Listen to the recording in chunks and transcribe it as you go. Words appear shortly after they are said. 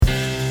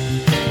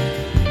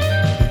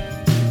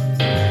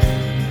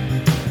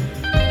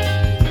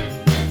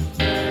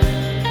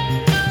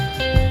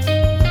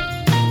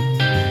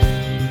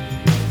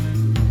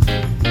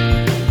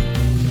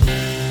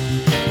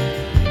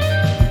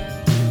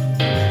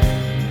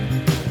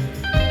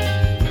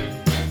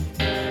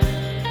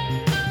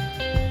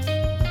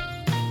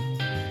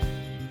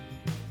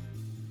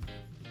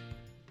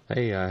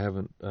Hey, I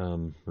haven't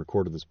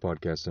recorded this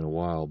podcast in a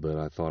while, but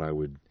I thought I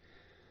would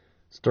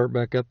start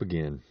back up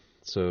again.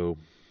 So,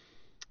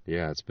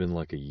 yeah, it's been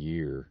like a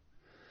year.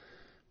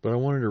 But I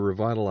wanted to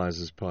revitalize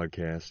this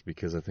podcast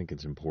because I think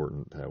it's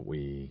important that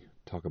we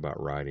talk about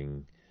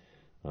writing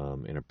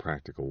in a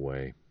practical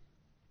way.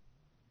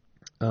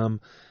 I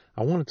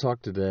want to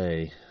talk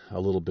today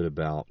a little bit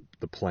about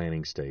the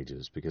planning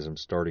stages because I'm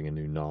starting a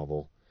new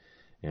novel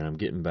and I'm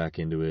getting back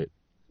into it.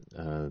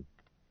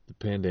 The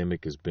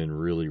pandemic has been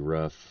really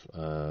rough,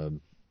 and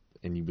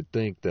you would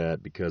think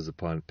that because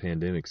the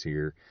pandemic's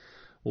here,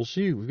 well,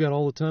 shoot, we've got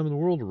all the time in the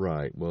world to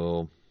write.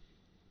 Well,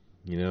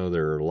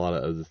 there are a lot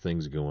of other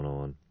things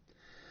going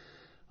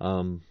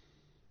on.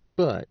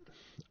 But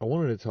I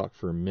wanted to talk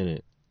for a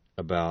minute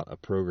about a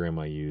program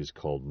I use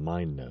called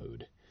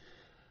MindNode.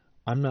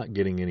 I'm not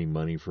getting any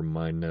money from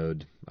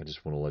MindNode. I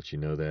just want to let you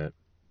know that.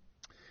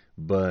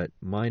 But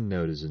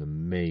MindNode is an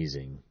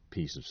amazing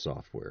piece of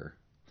software.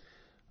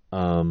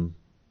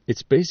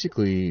 It's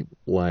basically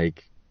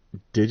like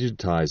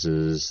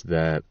digitizes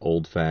that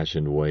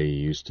old-fashioned way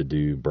you used to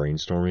do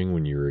brainstorming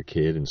when you were a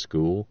kid in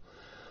school,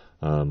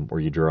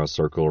 where you draw a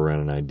circle around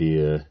an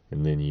idea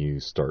and then you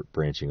start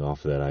branching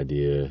off of that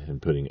idea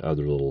and putting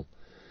other little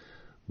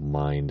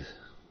mind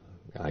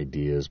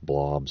ideas,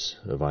 blobs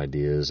of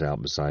ideas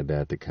out beside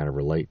that kind of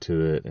relate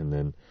to it, and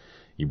then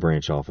you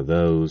branch off of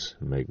those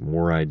and make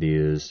more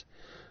ideas.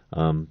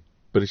 But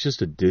it's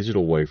just a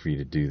digital way for you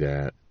to do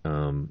that.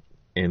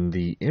 And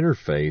the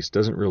interface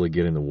doesn't really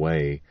get in the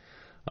way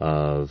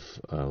of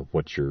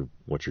what you're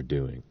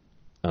doing.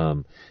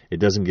 It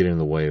doesn't get in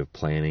the way of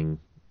planning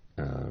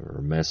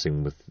or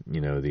messing with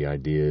the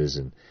ideas,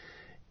 and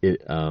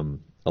it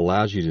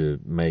allows you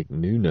to make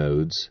new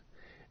nodes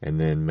and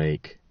then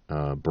make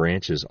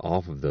branches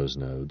off of those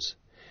nodes,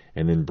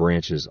 and then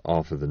branches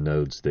off of the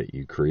nodes that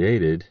you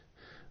created,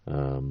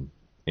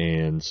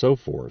 and so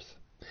forth.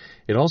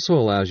 It also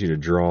allows you to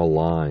draw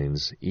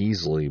lines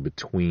easily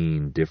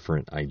between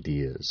different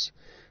ideas.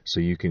 So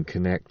you can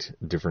connect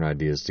different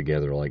ideas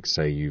together. Like,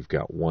 say you've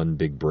got one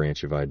big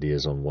branch of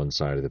ideas on one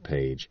side of the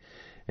page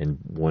and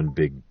one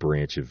big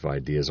branch of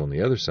ideas on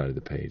the other side of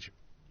the page.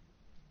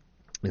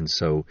 And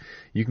so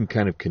you can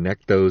kind of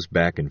connect those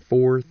back and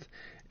forth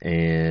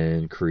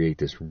and create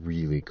this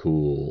really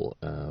cool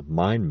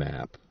mind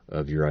map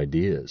of your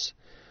ideas.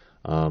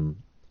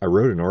 I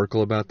wrote an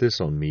article about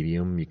this on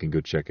Medium. You can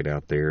go check it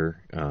out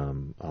there.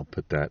 I'll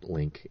put that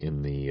link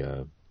in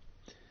the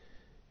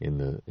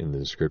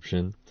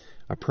description.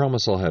 I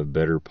promise I'll have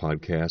better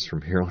podcasts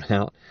from here on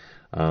out.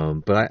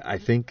 But I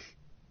think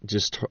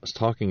just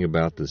talking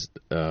about this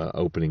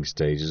opening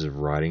stages of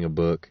writing a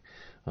book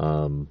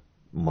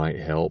might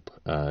help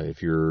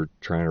if you're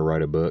trying to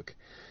write a book.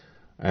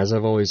 As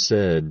I've always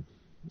said,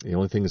 the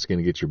only thing that's going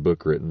to get your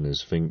book written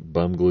is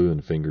bum glue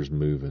and fingers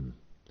moving.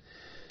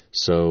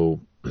 So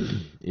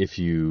if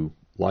you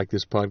like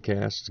this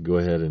podcast, go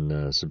ahead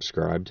and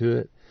subscribe to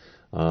it.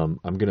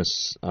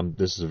 This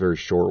is a very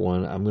short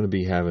one. I'm going to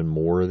be having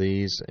more of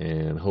these,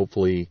 and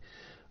hopefully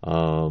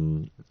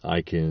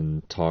I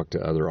can talk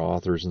to other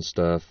authors and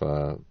stuff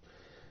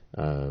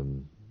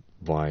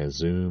via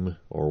Zoom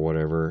or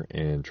whatever,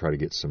 and try to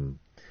get some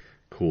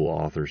cool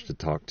authors to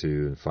talk to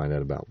and find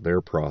out about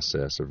their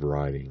process of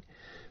writing.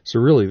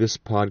 So really, this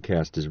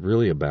podcast is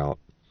really about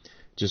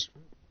just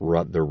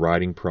the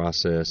writing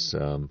process.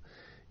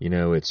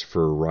 It's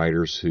for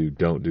writers who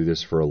don't do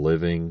this for a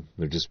living.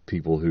 They're just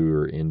people who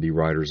are indie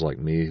writers like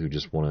me who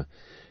just want to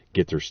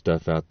get their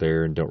stuff out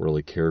there and don't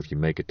really care if you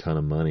make a ton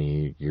of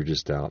money. You're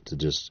just out to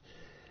just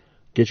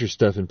get your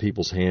stuff in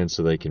people's hands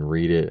so they can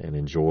read it and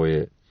enjoy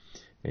it,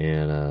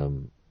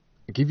 and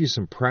give you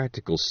some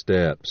practical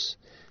steps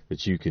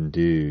that you can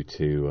do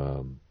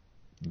to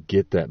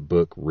get that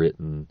book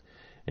written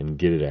and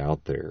get it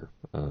out there.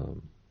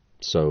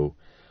 So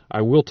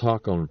I will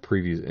talk on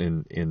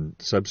in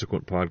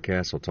subsequent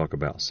podcasts. I'll talk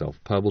about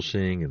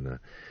self-publishing and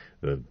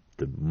the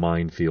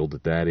minefield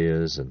that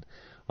is, and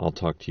I'll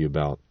talk to you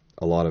about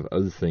a lot of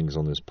other things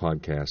on this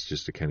podcast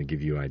just to kind of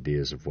give you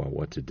ideas of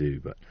what to do.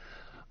 But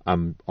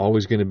I'm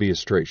always going to be a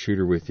straight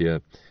shooter with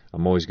you.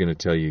 I'm always going to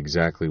tell you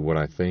exactly what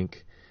I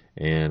think.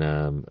 And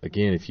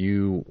again, if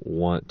you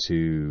want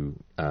to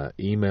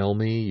email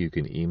me, you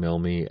can email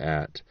me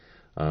at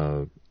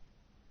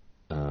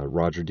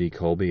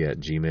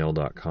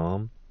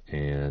rogerdcolby@gmail.com.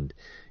 And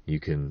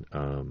you can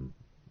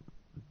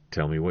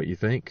tell me what you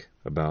think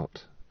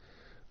about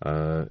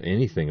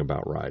anything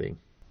about writing.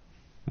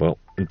 Well,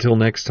 until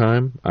next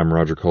time, I'm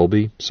Roger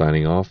Colby,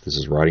 signing off. This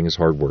is Writing is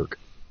Hard Work.